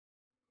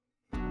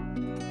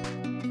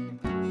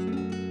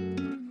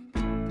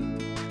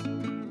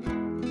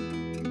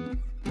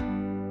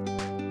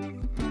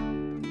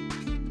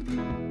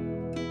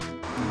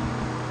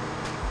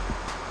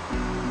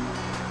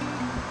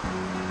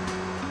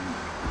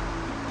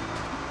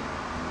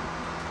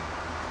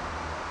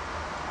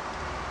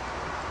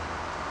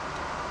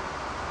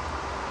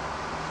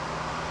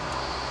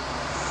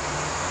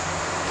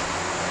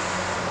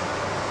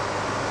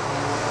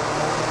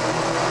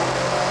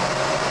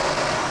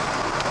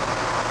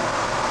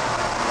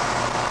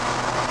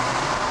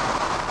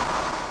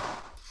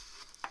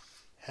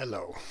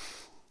So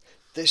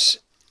this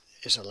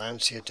is a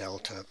Lancia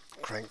Delta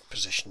crank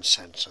position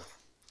sensor.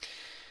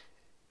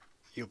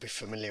 You'll be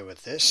familiar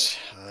with this.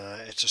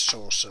 It's a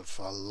source of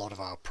a lot of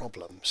our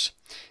problems.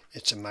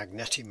 It's a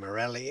Magnetti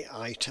Marelli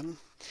item.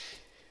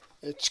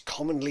 It's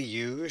commonly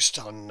used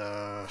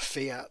on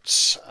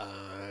Fiats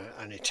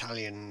and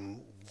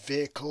Italian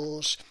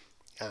vehicles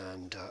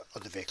and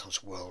other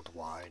vehicles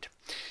worldwide.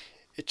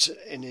 It's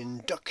an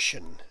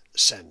induction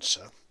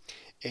sensor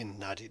in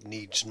that it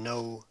needs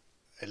no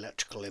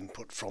electrical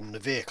input from the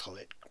vehicle.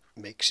 It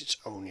makes its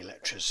own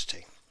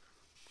electricity.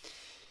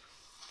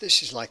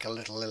 This is like a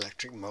little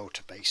electric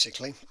motor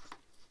basically.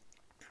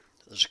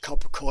 There's a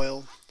copper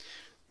coil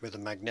with a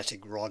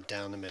magnetic rod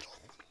down the middle.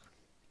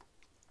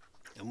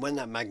 And when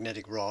that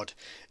magnetic rod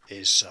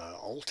is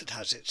altered,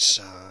 has its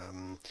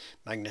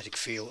magnetic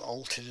field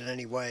altered in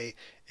any way,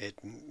 it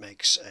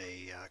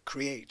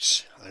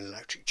creates an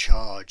electric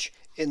charge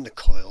in the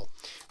coil,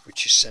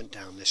 which is sent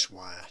down this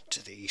wire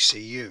to the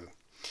ECU.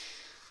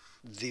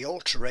 The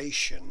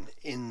alteration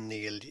in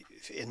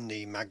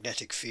the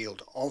magnetic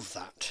field of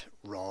that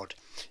rod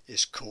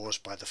is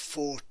caused by the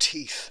 4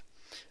 teeth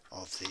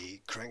of the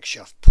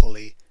crankshaft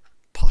pulley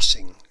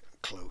passing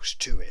close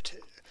to it.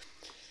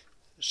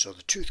 So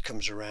the tooth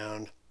comes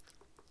around,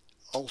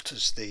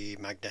 alters the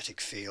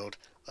magnetic field,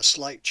 a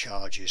slight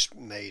charge is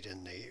made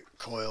in the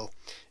coil,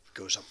 it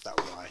goes up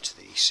that wire to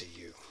the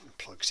ECU and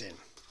plugs in.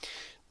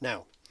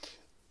 Now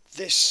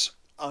this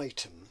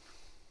item,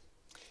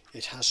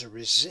 it has a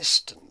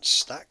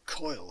resistance, that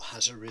coil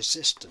has a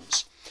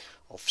resistance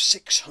of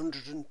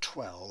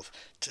 612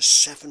 to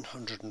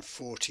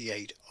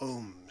 748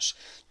 ohms.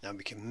 Now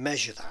we can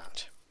measure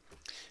that.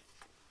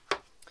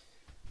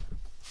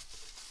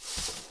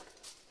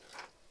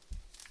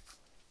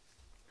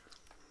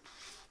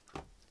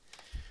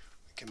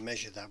 We can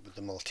measure that with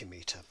the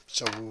multimeter.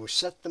 So we will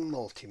set the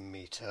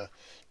multimeter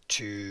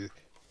to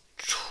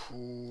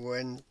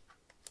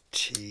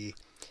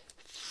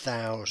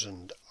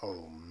 20,000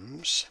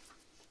 ohms,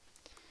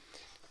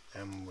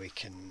 and we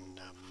can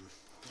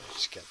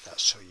let's get that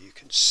so you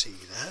can see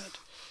that.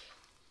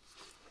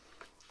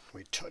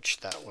 We touch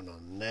that one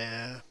on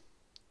there,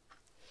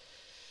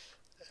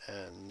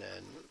 and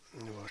then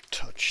we'll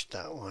touch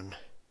that one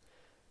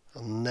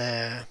on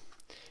there,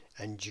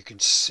 and you can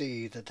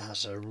see that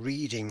has a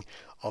reading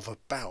of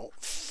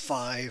about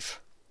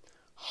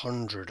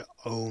 500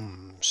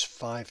 ohms,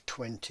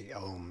 520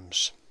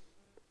 ohms,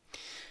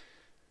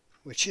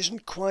 which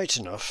isn't quite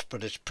enough,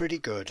 but it's pretty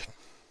good.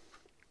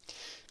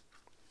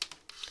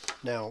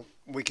 Now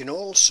we can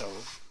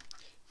also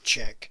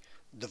check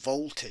the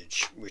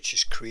voltage which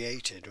is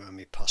created when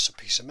we pass a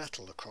piece of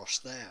metal across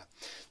there.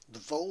 The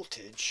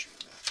voltage,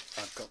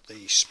 I've got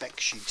the spec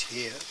sheet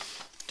here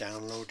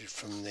downloaded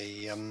from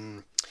the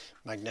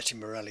Magnetti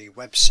Marelli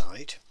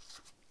website.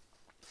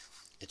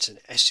 It's an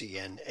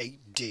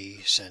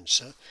SEN8D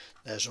sensor.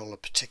 There's all the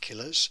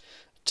particulars.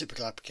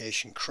 Typical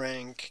application: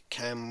 crank,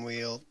 cam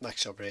wheel,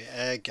 max operating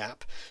air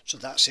gap. So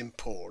that's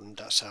important,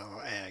 that's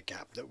our air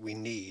gap that we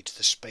need,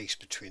 the space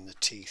between the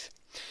teeth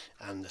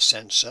and the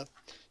sensor.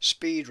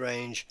 Speed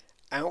range,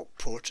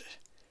 output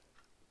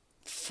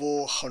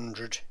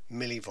 400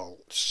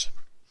 millivolts.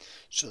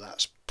 So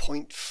that's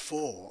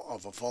 0.4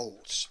 of a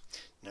volt.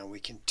 Now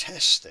we can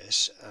test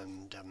this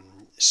and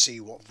see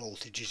what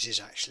voltage it is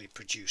actually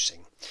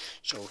producing.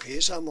 So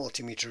here's our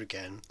multimeter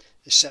again,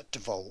 it's set to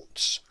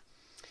volts.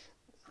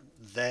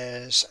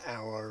 There's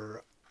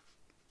our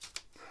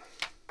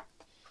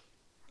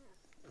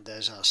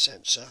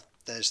sensor,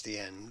 there's the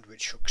end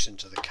which hooks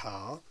into the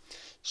car.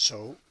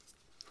 So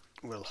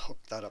we'll hook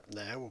that up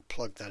there, we'll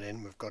plug that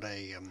in. We've got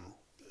a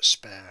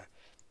spare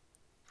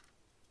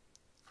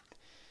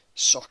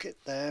socket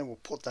there, we'll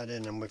put that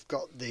in, and we've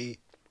got the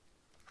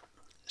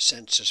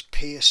sensors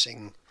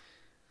piercing.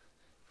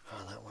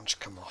 Oh, that one's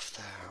come off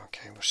there.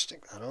 Okay, we'll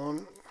stick that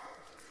on.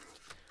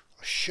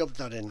 I'll shove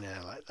that in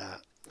there like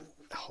that,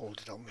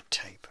 hold it on with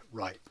tape.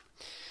 Right,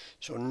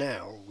 so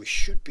now we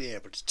should be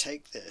able to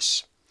take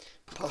this,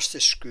 pass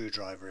this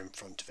screwdriver in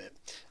front of it,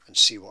 and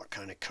see what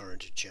kind of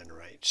current it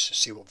generates,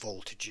 see what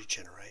voltage it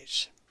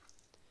generates.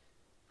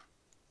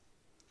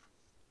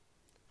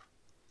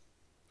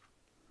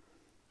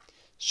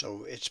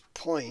 So it's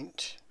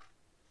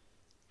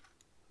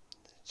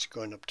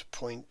going up to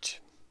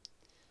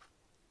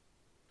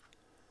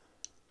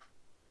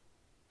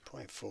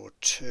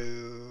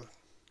 0.42,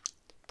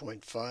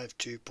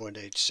 0.52,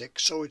 0.86,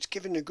 so it's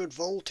giving a good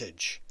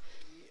voltage.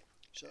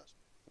 So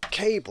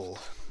cable,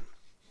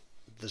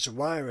 there's a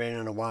wire in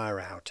and a wire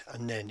out,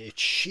 and then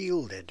it's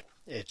shielded.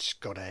 It's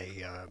got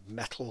a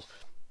metal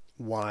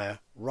wire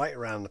right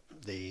around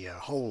the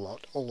whole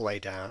lot, all the way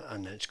down,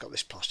 and then it's got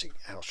this plastic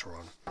outer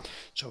on.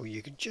 So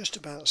you can just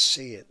about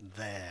see it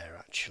there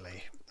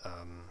actually,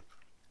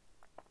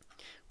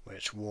 where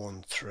it's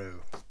worn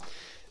through.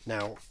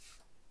 Now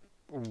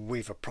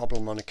we've a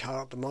problem on a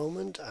car at the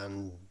moment,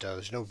 and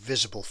there's no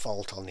visible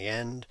fault on the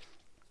end.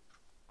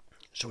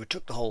 So we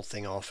took the whole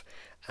thing off,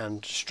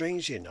 and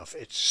strangely enough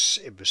it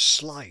was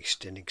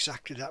sliced in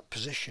exactly that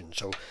position.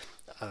 So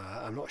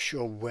I'm not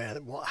sure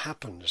what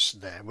happens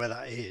there, where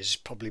that is,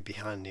 probably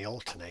behind the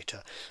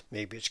alternator.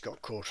 Maybe it's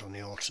got caught on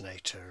the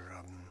alternator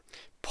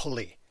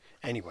pulley.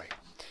 Anyway,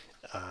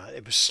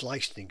 it was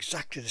sliced in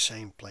exactly the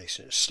same place.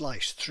 It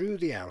sliced through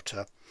the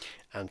outer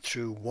and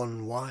through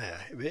one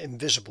wire. It was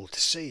invisible to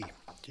see.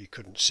 You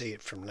couldn't see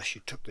it from unless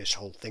you took this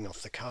whole thing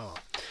off the car.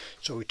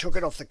 So we took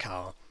it off the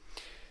car,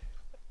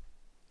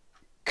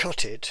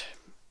 cut it,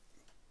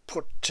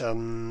 put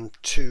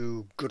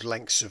 2 good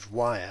lengths of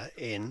wire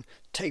in,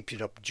 taped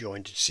it up,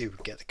 jointed to see if we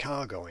could get the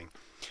car going.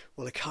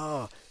 Well, the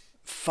car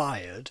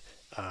fired,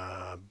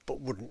 but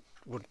wouldn't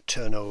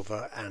turn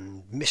over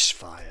and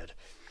misfired.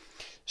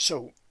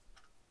 So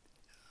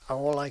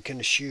all I can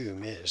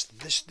assume is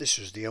this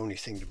was the only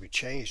thing that we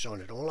changed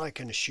on it. All I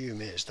can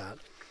assume is that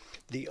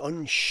the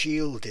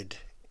unshielded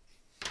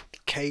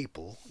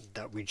cable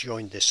that we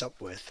joined this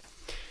up with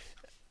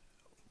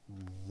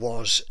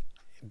was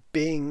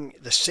being,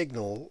 the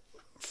signal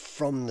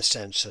from the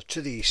sensor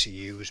to the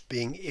ECU was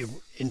being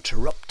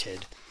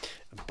interrupted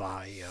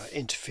by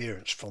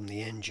interference from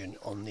the engine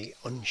on the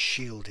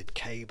unshielded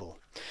cable.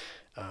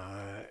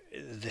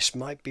 This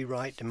might be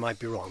right, it might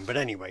be wrong, but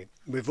anyway,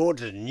 we've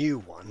ordered a new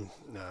one,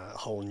 a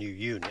whole new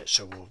unit,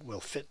 so we'll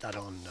fit that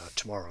on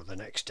tomorrow, the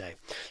next day,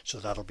 so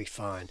that'll be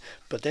fine.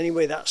 But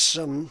anyway, that's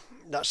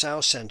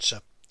our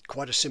sensor.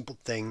 Quite a simple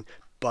thing,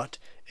 but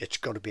it's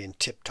got to be in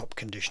tip-top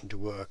condition to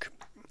work.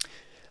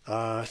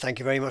 Thank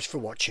you very much for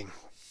watching.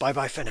 Bye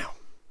bye for now.